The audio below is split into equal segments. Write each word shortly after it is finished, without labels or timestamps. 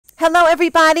Hello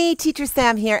everybody, Teacher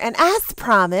Sam here, and as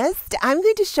promised, I'm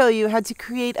going to show you how to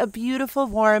create a beautiful,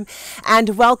 warm,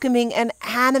 and welcoming and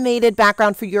animated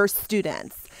background for your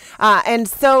students. And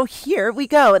so here we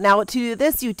go. Now to do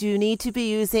this, you do need to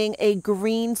be using a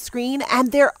green screen,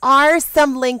 and there are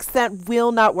some links that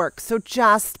will not work, so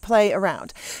just play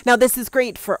around. Now this is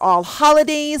great for all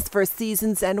holidays, for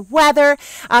seasons and weather,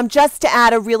 just to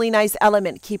add a really nice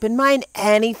element. Keep in mind,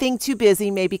 anything too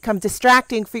busy may become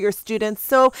distracting for your students,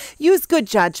 so use good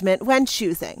judgment when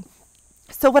choosing.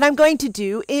 So what I'm going to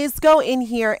do is go in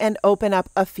here and open up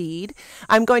a feed.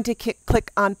 I'm going to click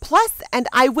on plus, and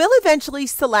I will eventually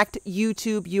select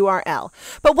YouTube URL.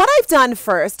 But what I've done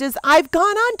first is I've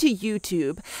gone on to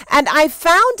YouTube and I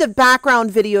found a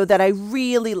background video that I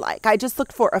really like. I just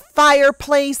looked for a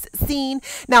fireplace scene.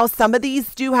 Now some of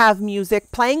these do have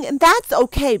music playing, and that's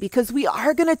okay because we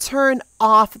are going to turn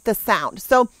off the sound.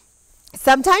 So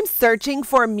sometimes searching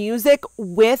for music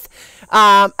with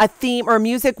a theme or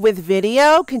music with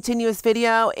video, continuous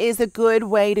video, is a good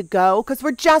way to go because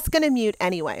we're just going to mute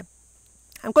anyway.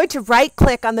 I'm going to right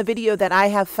click on the video that I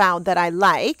have found that I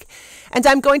like, and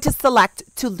I'm going to select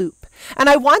to loop. And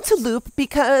I want to loop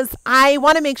because I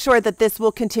want to make sure that this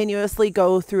will continuously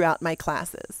go throughout my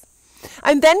classes.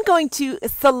 I'm then going to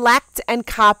select and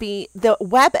copy the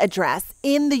web address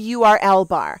in the URL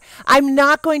bar. I'm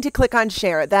not going to click on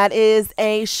share. That is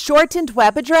a shortened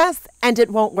web address and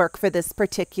it won't work for this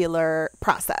particular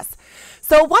process.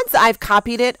 So once I've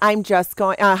copied it, I'm just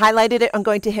going highlighted it. I'm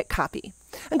going to hit copy.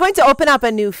 I'm going to open up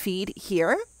a new feed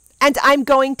here, and I'm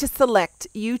going to select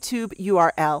YouTube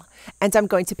URL, and I'm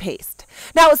going to paste.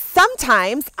 Now,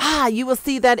 sometimes, you will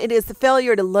see that it is a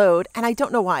failure to load, and I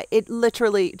don't know why. It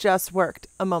literally just worked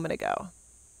a moment ago.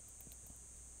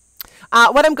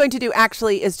 What I'm going to do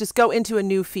actually is just go into a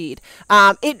new feed.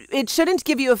 It shouldn't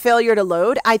give you a failure to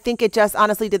load. I think it just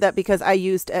honestly did that because I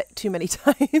used it too many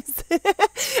times.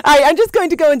 I'm just going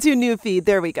to go into a new feed.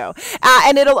 There we go.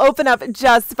 And it'll open up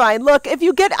just fine. Look, if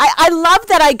you get, I love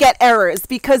that I get errors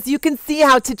because you can see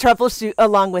how to troubleshoot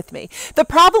along with me. The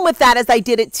problem with that is I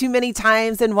did it too many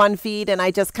times in one feed and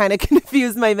I just kind of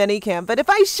confused my ManyCam. But if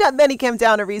I shut ManyCam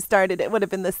down and restarted, it would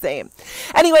have been the same.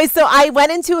 Anyway, so I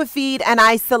went into a feed and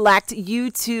I select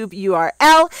YouTube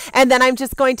URL, and then I'm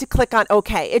just going to click on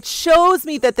OK. It shows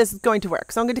me that this is going to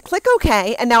work. So I'm going to click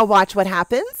OK, and now watch what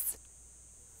happens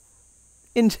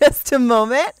in just a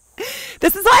moment.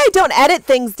 This is why I don't edit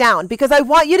things down, because I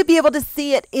want you to be able to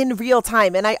see it in real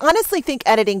time, and I honestly think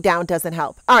editing down doesn't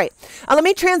help. All right, let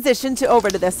me transition over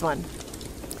to this one.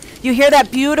 You hear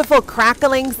that beautiful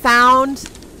crackling sound?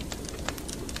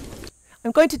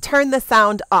 I'm going to turn the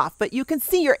sound off, but you can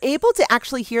see you're able to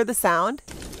actually hear the sound.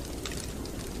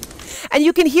 And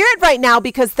you can hear it right now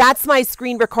because that's my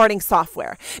screen recording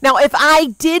software. Now, if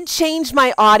I did change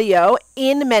my audio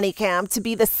in ManyCam to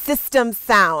be the system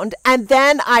sound, and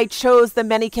then I chose the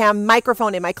ManyCam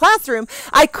microphone in my classroom,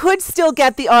 I could still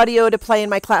get the audio to play in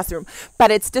my classroom.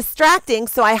 But it's distracting,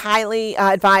 so I highly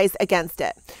advise against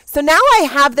it. So now I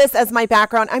have this as my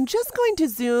background. I'm just going to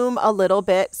zoom a little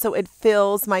bit so it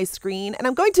fills my screen, and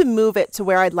I'm going to move it to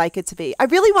where I'd like it to be. I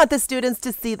really want the students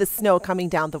to see the snow coming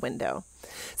down the window.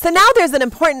 So now there's an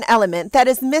important element that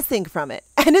is missing from it,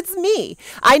 and it's me.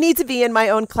 I need to be in my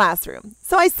own classroom.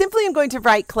 So I simply am going to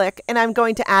right click and I'm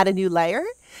going to add a new layer.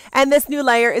 And this new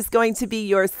layer is going to be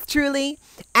yours truly.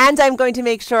 And I'm going to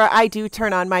make sure I do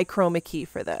turn on my chroma key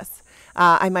for this.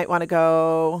 I might want to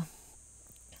go,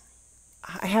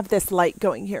 I have this light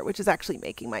going here, which is actually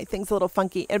making my things a little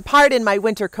funky. And pardon my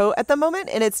winter coat at the moment,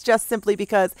 and it's just simply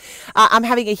because I'm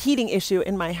having a heating issue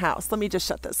in my house. Let me just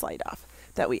shut this light off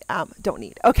that we don't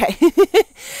need. Okay.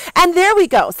 And there we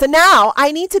go. So now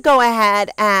I need to go ahead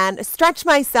and stretch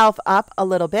myself up a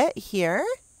little bit here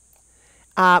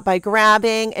by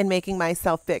grabbing and making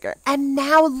myself bigger. And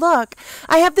now look,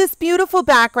 I have this beautiful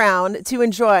background to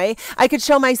enjoy. I could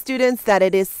show my students that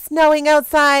it is snowing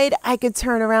outside. I could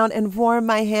turn around and warm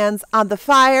my hands on the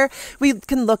fire. We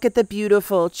can look at the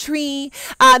beautiful tree.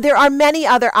 There are many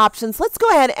other options. Let's go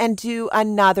ahead and do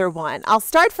another one. I'll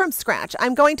start from scratch.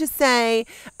 I'm going to say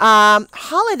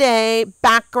holiday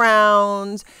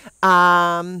background.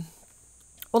 Well,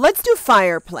 let's do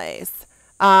fireplace.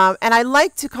 And I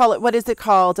like to call it, what is it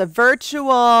called? A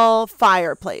virtual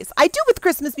fireplace. I do with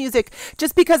Christmas music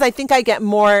just because I think I get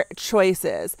more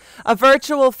choices. A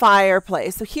virtual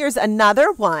fireplace. So here's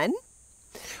another one.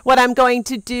 What I'm going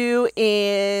to do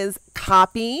is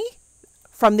copy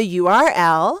from the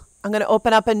URL. I'm going to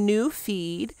open up a new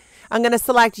feed. I'm going to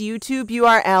select YouTube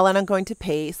URL and I'm going to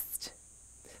paste.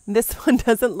 This one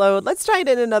doesn't load. Let's try it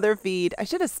in another feed. I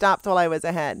should have stopped while I was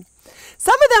ahead.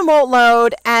 Some of them won't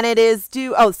load, and it is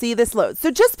due, oh, see, this loads.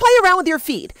 So just play around with your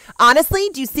feed. Honestly,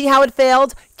 do you see how it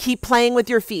failed? Keep playing with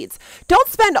your feeds. Don't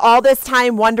spend all this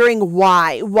time wondering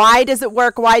why. Why does it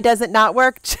work? Why does it not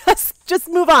work? Just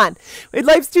move on.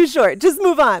 Life's too short. Just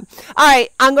move on. All right,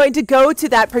 I'm going to go to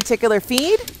that particular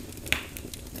feed.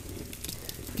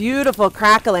 Beautiful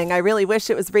crackling. I really wish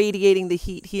it was radiating the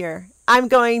heat here. I'm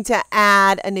going to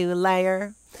add a new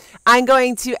layer. I'm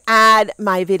going to add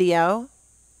my video.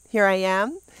 Here I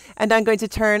am. And I'm going to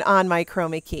turn on my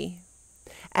chroma key.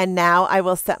 And now I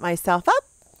will set myself up.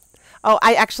 Oh,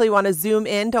 I actually want to zoom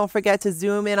in. Don't forget to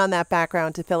zoom in on that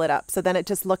background to fill it up. So then it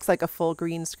just looks like a full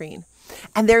green screen.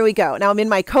 And there we go. Now I'm in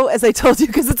my coat, as I told you,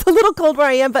 because it's a little cold where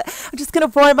I am, but I'm just going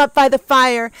to warm up by the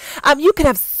fire. You can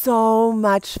have so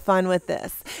much fun with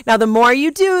this. Now, the more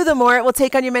you do, the more it will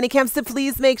take on your ManyCam. So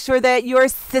please make sure that your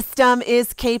system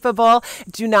is capable.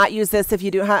 Do not use this if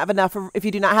you do not have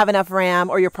enough RAM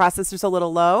or your processor's a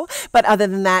little low. But other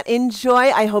than that,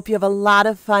 enjoy. I hope you have a lot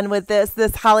of fun with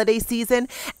this holiday season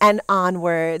and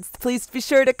onwards. Please be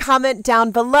sure to comment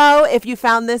down below if you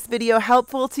found this video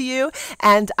helpful to you.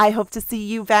 And I hope to see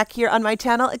you back here on my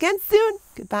channel again soon.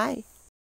 Goodbye.